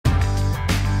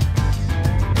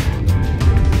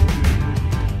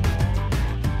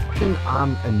Jim,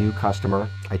 I'm a new customer.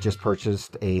 I just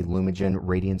purchased a Lumagen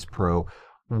Radiance Pro.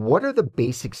 What are the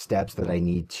basic steps that I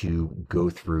need to go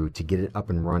through to get it up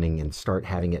and running and start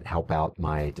having it help out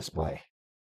my display?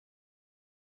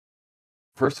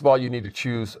 First of all, you need to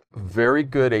choose very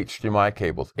good HDMI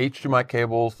cables. HDMI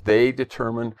cables, they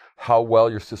determine how well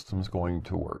your system is going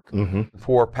to work.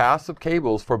 For passive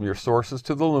cables, from your sources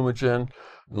to the Lumagen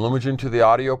to the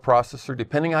audio processor,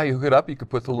 depending how you hook it up, you could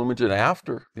put the Lumagen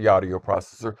after the audio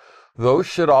processor. Those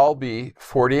should all be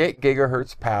 48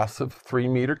 gigahertz passive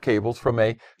 3-meter cables from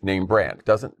a name brand. It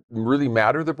doesn't really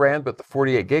matter the brand, but the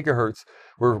 48 gigahertz,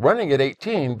 we're running at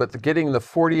 18, but getting the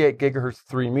 48 gigahertz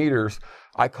 3 meters,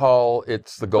 I call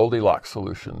it's the Goldilocks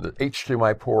solution. The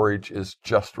HDMI portage is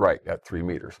just right at 3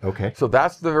 meters. Okay. So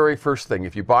that's the very first thing.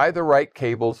 If you buy the right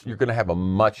cables, you're going to have a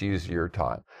much easier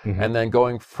time. And then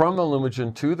going from the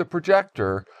Lumagen to the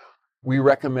projector, we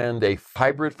recommend a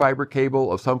hybrid fiber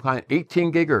cable of some kind,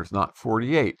 18 gigahertz, not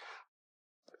 48.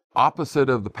 Opposite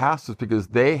of the passives because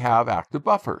they have active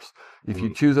buffers. If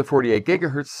you choose a 48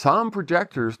 gigahertz, some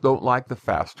projectors don't like the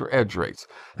faster edge rates.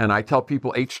 And I tell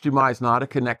people HDMI is not a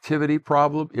connectivity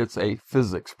problem, it's a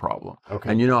physics problem.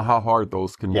 Okay. And you know how hard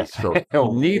those can be. So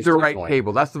you need the right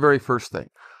cable. That's the very first thing.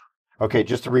 Okay,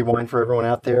 just to rewind for everyone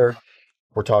out there,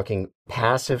 we're talking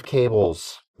passive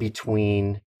cables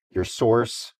between your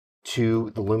source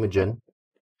to the Lumagen,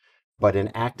 but an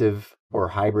active or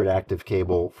hybrid active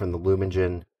cable from the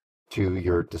Lumagen to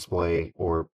your display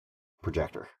or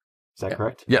projector. Is that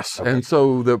correct? Yes. Okay. And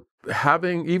so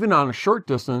even on a short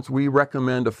distance, we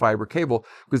recommend a fiber cable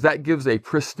because that gives a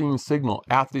pristine signal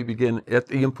at the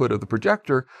input of the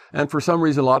projector. And for some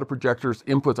reason, a lot of projectors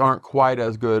inputs aren't quite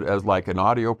as good as like an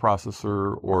audio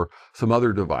processor or some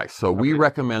other device. So we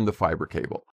recommend the fiber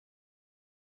cable.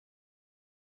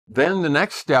 Then the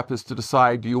next step is to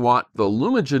decide, do you want the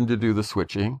Lumagen to do the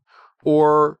switching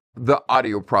or the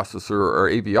audio processor or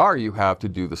AVR you have to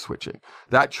do the switching?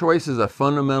 That choice is a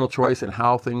fundamental choice in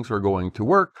how things are going to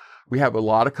work. We have a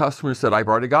lot of customers that I've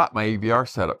already got my AVR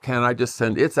set up. Can I just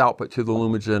send its output to the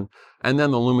Lumagen and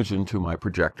then the Lumagen to my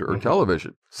projector or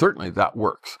television? Certainly that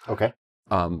works. Okay.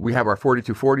 We have our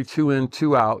 4240, 2 in,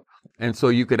 2 out. And so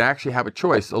you could actually have a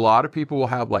choice. A lot of people will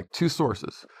have like 2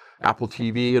 sources, Apple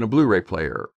TV and a Blu-ray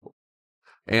player.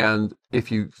 And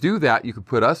if you do that, you can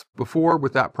put us before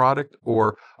with that product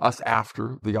or us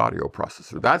after the audio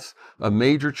processor. That's a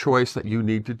major choice that you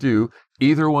need to do.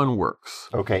 Either one works.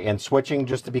 Okay, and switching,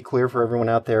 just to be clear for everyone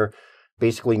out there,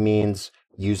 basically means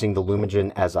using the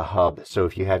Lumagen as a hub. So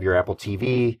if you have your Apple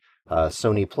TV,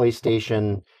 Sony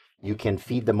PlayStation, you can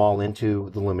feed them all into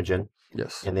the Lumagen.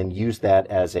 Yes. And then use that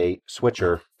as a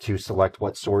switcher to select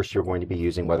what source you're going to be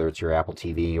using, whether it's your Apple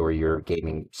TV or your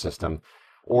gaming system.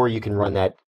 Or you can run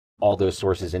all those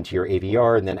sources into your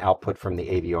AVR and then output from the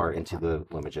AVR into the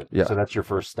Lumagen. Yeah. So that's your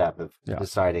first step of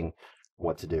deciding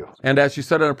what to do. And as you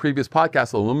said on a previous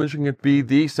podcast, the Lumagen can be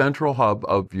the central hub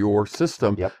of your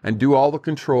system and do all the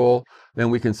control. Then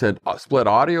we can split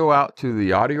audio out to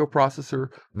the audio processor,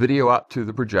 video out to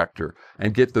the projector,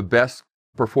 and get the best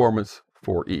performance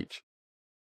for each.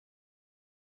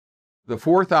 The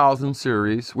 4000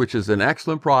 series, which is an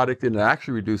excellent product and it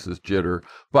actually reduces jitter,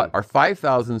 but our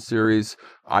 5000 series,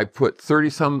 I put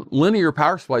 30-some linear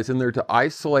power supplies in there to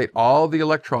isolate all the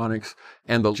electronics,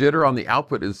 and the jitter on the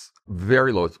output is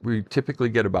very low. We typically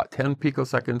get about 10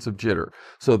 picoseconds of jitter.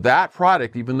 So that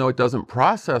product, even though it doesn't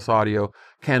process audio,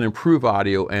 can improve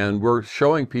audio, and we're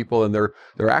showing people, and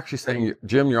they're actually saying,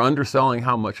 Jim, you're underselling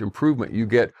how much improvement you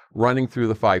get running through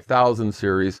the 5000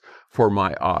 series for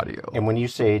my audio. And when you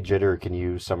say jitter, can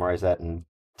you summarize that in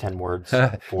 10 words?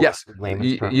 Yes.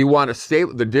 You want to stay.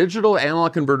 The digital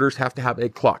analog converters have to have a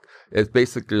clock. It's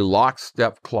basically a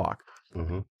lockstep clock.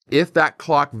 If that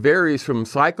clock varies from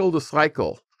cycle to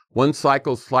cycle, one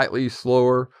cycle slightly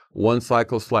slower, one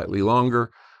cycle slightly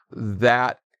longer,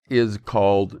 that is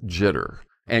called jitter.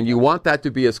 And you want that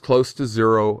to be as close to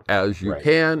 0 as you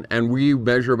can. And we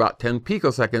measure about 10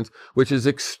 picoseconds, which is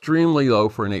extremely low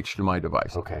for an HDMI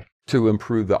device to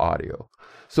improve the audio.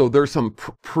 So there's some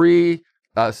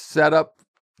setup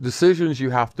decisions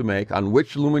you have to make on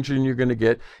which Lumagen you're going to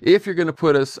get. If you're going to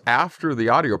put us after the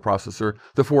audio processor,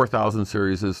 the 4000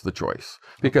 series is the choice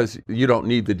because you don't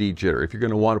need the de-jitter. If you're going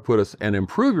to want to put us and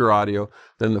improve your audio,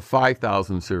 then the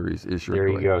 5000 series is your choice. There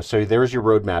you go. So there's your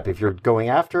roadmap. If you're going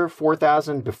after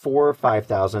 4000 before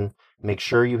 5000, make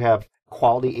sure you have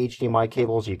quality HDMI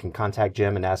cables. You can contact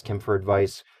Jim and ask him for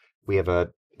advice. We have a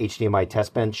HDMI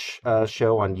test bench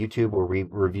show on YouTube where we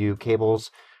review cables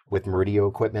with Murideo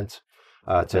equipment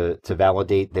to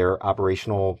validate their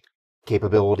operational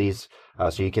capabilities.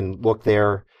 So you can look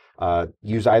there,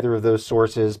 use either of those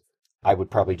sources, I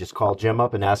would probably just call Jim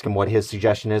up and ask him what his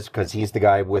suggestion is, because he's the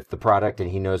guy with the product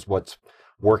and he knows what's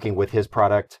working with his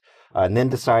product. And then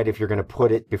decide if you're going to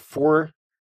put it before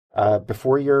your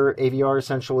AVR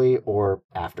essentially, or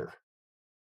after.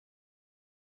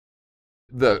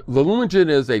 The Lumagen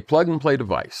is a plug-and-play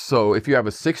device. So if you have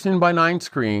a 16:9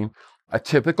 screen, a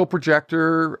typical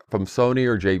projector from Sony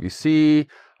or JVC,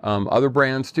 other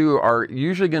brands too, are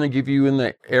usually going to give you in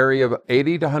the area of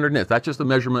 80 to 100 nits. That's just a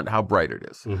measurement how bright it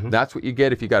is. Mm-hmm. That's what you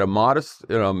get if you got a modest,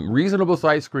 reasonable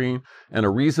size screen and a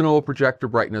reasonable projector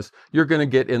brightness. You're going to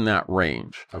get in that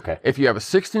range. Okay. If you have a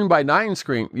 16:9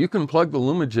 screen, you can plug the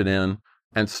Lumagen in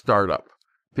and start up,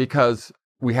 because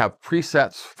we have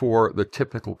presets for the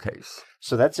typical case.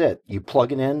 So that's it. You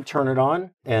plug it in, turn it on,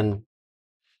 and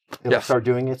it'll start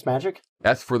doing its magic?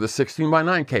 That's for the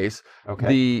 16:9 case.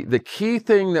 Okay. The key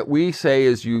thing that we say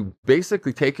is you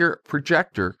basically take your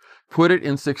projector, put it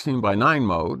in 16:9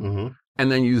 mode, mm-hmm.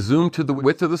 and then you zoom to the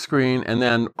width of the screen, and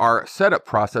then our setup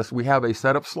process, we have a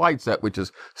setup slide set, which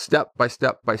is step by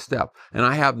step by step. And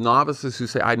I have novices who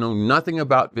say, I know nothing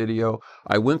about video.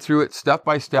 I went through it step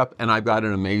by step, and I've got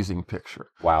an amazing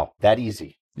picture. Wow, that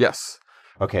easy? Yes.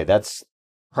 Okay, that's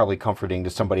probably comforting to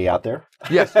somebody out there.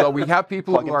 Yes, well, we have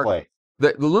people Plug who and are... play.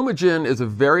 The Lumagen is a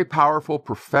very powerful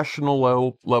professional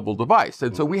level device.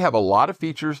 And so we have a lot of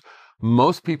features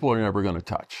most people are never going to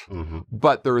touch, mm-hmm.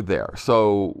 but they're there.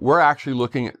 So we're actually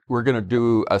we're going to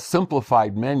do a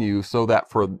simplified menu so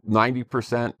that for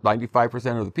 90%,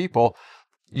 95% of the people,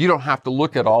 you don't have to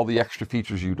look at all the extra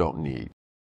features you don't need.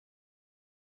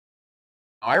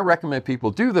 I recommend people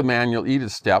do the manual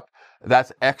EDID step.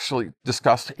 That's actually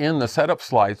discussed in the setup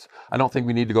slides. I don't think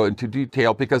we need to go into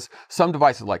detail, because some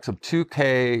devices like some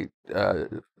 2K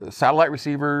satellite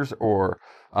receivers or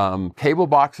cable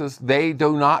boxes, they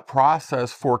do not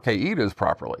process 4K EDIDs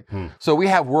properly. So we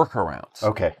have workarounds.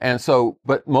 Okay. And so,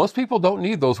 but most people don't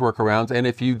need those workarounds. And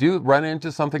if you do run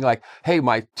into something like, hey,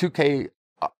 my 2K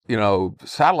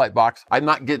satellite box, I'm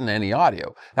not getting any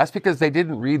audio. That's because they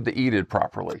didn't read the EDID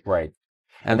properly. Right.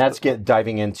 And that's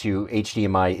diving into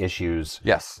HDMI issues.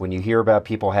 Yes. When you hear about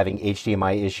people having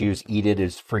HDMI issues, EDID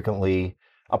is frequently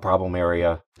a problem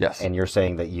area. Yes. And you're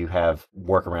saying that you have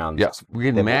workarounds. Yes,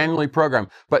 we can manually program,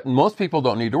 but most people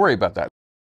don't need to worry about that.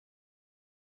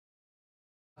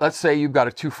 Let's say you've got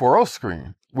a 240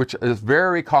 screen, which is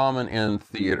very common in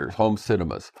theaters, home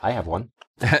cinemas. I have one.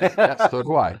 Yes, so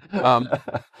do I.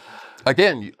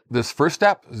 Again, this first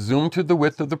step, zoom to the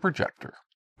width of the projector.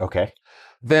 Okay.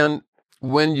 Then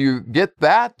when you get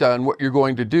that done, what you're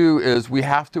going to do is we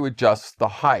have to adjust the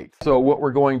height. So what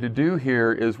we're going to do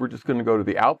here is we're just going to go to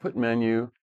the output menu,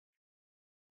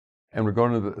 and we're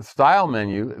going to the style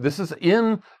menu. This is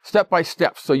in step by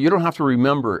step, so you don't have to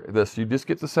remember this. You just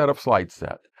get the setup slide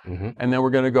set. Mm-hmm. And then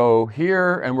we're going to go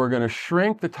here, and we're going to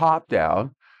shrink the top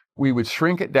down. We would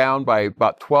shrink it down by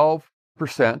about 12%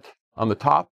 on the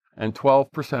top and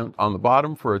 12% on the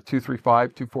bottom for a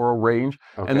 235, 240 range.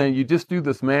 Okay. And then you just do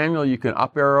this manual. You can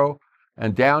up arrow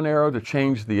and down arrow to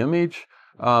change the image,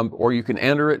 or you can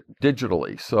enter it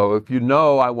digitally. So if you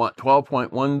know I want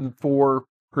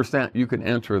 12.14%, you can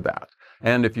enter that.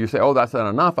 And if you say, oh, that's not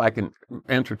enough, I can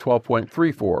enter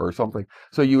 12.34 or something.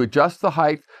 So you adjust the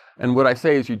height. And what I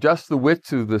say is you adjust the width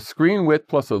to the screen width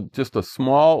plus just a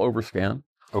small overscan.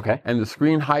 Okay. And the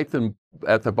screen height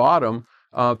at the bottom,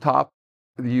 top,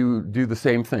 you do the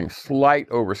same thing, slight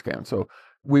overscan. So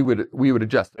we would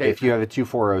adjust. If you have a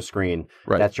 240 screen,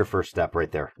 right, that's your first step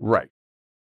right there. Right.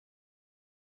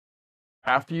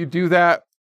 After you do that,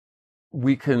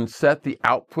 we can set the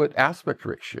output aspect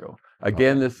ratio.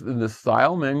 Again, okay, this in the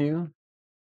style menu,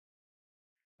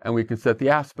 and we can set the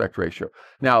aspect ratio.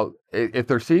 Now, if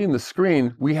they're seeing the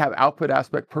screen, we have output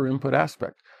aspect per input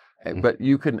aspect. But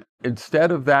you can,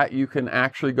 instead of that, you can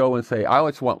actually go and say, I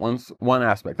just want one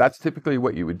aspect. That's typically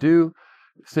what you would do.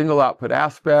 Single output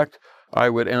aspect, I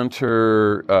would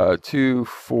enter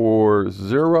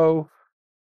 240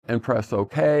 and press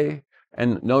OK.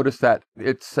 And notice that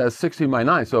it says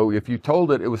 16:9. So if you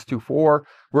told it was 2.4,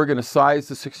 we're going to size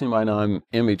the 16:9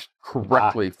 image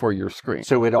correctly for your screen.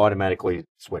 So it automatically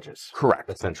switches. Correct.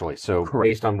 Essentially. So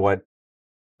based on what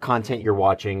content you're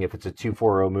watching, if it's a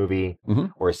 240 movie, mm-hmm,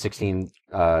 or a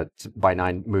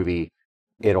 16:9 movie,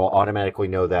 it'll automatically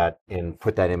know that and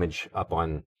put that image up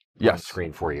on the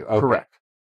screen for you. Okay. Correct.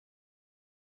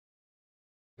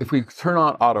 If we turn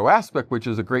on auto aspect, which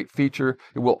is a great feature,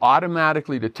 it will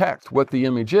automatically detect what the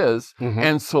image is, mm-hmm,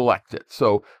 and select it.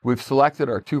 So we've selected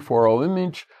our 240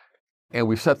 image and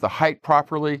we've set the height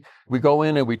properly. We go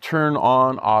in and we turn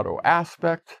on auto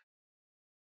aspect.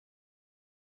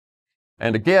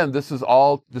 And again, this is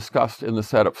all discussed in the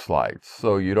setup slides,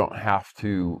 so you don't have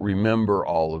to remember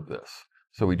all of this.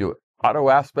 So we do it auto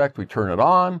aspect, we turn it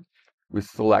on, we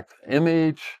select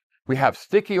image, we have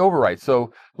sticky override.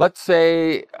 So let's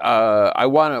say I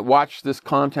want to watch this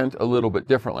content a little bit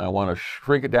differently. I want to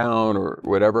shrink it down or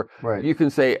whatever. Right. You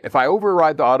can say, if I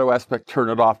override the auto aspect, turn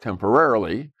it off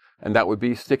temporarily, and that would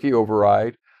be sticky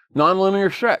override.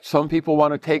 Nonlinear stretch. Some people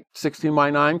want to take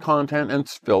 16:9 content and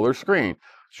fill their screen.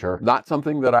 Sure. Not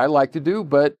something that I like to do,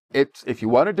 but if you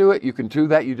want to do it, you can do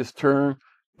that. You just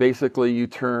basically you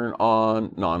turn on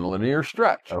nonlinear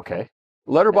stretch. Okay.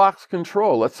 Letterbox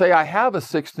control. Let's say I have a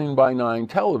 16:9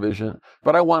 television,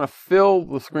 but I want to fill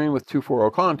the screen with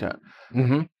 240 content.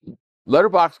 Mm-hmm.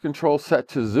 Letterbox control set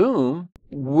to zoom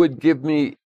would give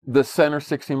me the center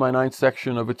 16:9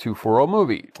 section of a 240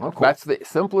 movie. Oh, cool. That's the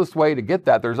simplest way to get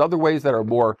that. There's other ways that are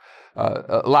more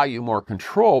allow you more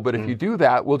control, but if you do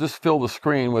that, we'll just fill the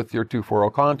screen with your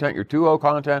 240 content, your 2.0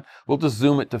 content. We'll just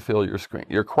zoom it to fill your screen.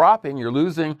 You're cropping, you're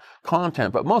losing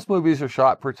content, but most movies are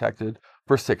shot protected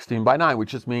for 16:9,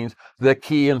 which just means the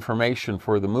key information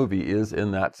for the movie is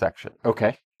in that section.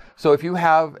 Okay. So if you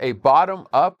have a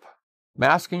bottom-up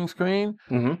masking screen,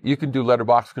 you can do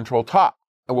letterbox control top.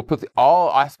 And we'll put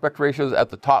all aspect ratios at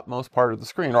the topmost part of the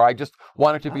screen. Or I just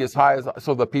want it to be as high as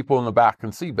so the people in the back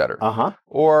can see better.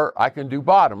 Or I can do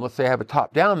bottom. Let's say I have a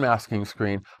top-down masking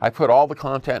screen. I put all the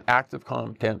content, active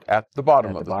content, at the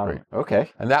bottom of the screen.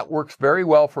 Okay. And that works very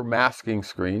well for masking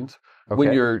screens. Okay.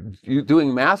 When you're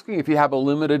doing masking, if you have a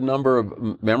limited number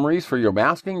of memories for your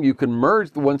masking, you can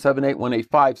merge the 178,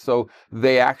 185 so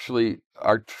they actually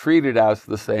are treated as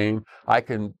the same. I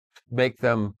can make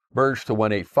them merge to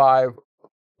 185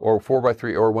 or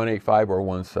 4:3 or 185 or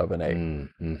 178.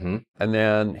 And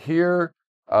then here,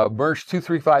 merge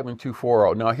 235 and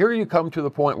 240. Now here you come to the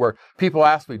point where people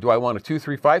ask me, do I want a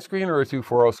 235 screen or a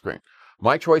 240 screen?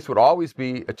 My choice would always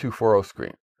be a 240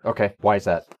 screen. Okay, why is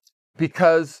that?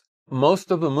 Because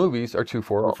most of the movies are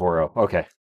 240. 240, okay.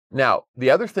 Now, the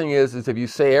other thing is if you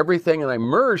say everything and I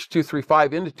merge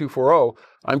 235 into 240,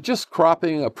 I'm just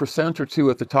cropping a % or two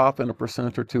at the top and a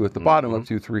 % or two at the bottom of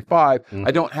 235.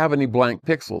 I don't have any blank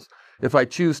pixels. If I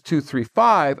choose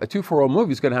 235, a 240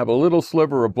 movie is going to have a little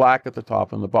sliver of black at the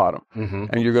top and the bottom.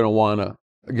 And you're going to want to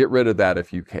get rid of that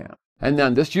if you can. And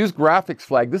then this use graphics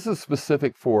flag. This is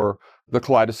specific for the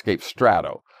Kaleidescape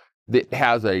Strato. It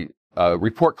has a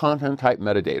report content type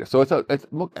metadata. So it's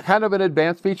kind of an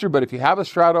advanced feature, but if you have a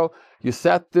Strato, you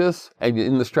set this, and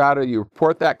in the Strato, you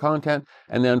report that content,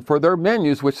 and then for their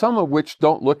menus, some of which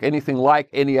don't look anything like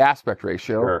any aspect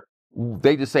ratio,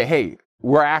 they just say, hey,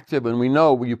 we're active, and we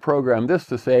know you program this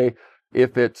to say,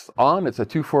 if it's on, it's a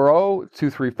 240,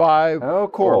 235, or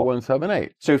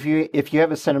 178. So if you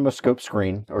have a Cinemascope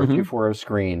screen or a 240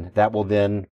 screen, that will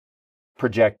then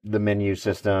project the menu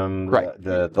system,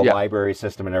 the library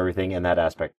system, and everything in that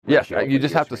aspect. Yes, you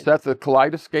just have to set the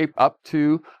Kaleidescape up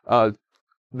to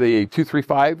the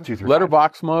 235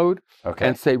 letterbox mode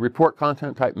and say report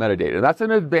content type metadata. That's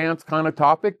an advanced kind of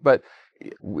topic, but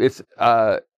it's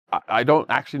I don't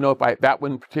actually know if that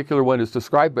one particular one is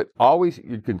described, but always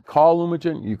you can call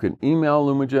Lumagen, you can email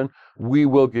Lumagen. We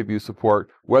will give you support,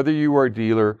 whether you are a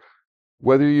dealer,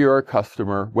 whether you're a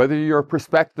customer, whether you're a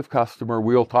prospective customer.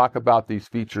 We'll talk about these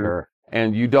features,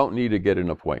 and you don't need to get an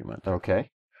appointment.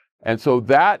 Okay. And so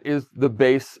that is the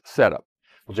base setup.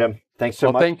 Well, Jim, thanks so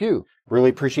much. Well, thank you. Really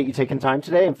appreciate you taking time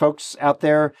today. And folks out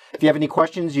there, if you have any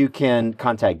questions, you can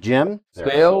contact Jim.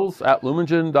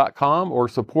 Sales@lumagen.com or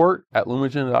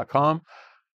support@lumagen.com.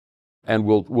 And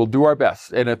we'll do our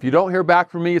best. And if you don't hear back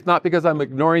from me, it's not because I'm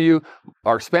ignoring you.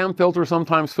 Our spam filter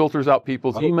sometimes filters out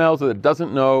people's emails that it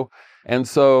doesn't know. And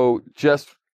so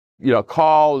just,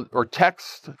 call or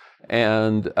text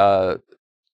and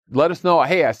let us know,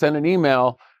 hey, I sent an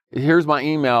email. Here's my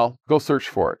email. Go search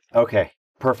for it. Okay,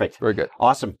 perfect. Very good.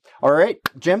 Awesome. All right,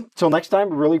 Jim, till next time,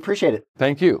 we really appreciate it.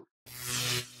 Thank you.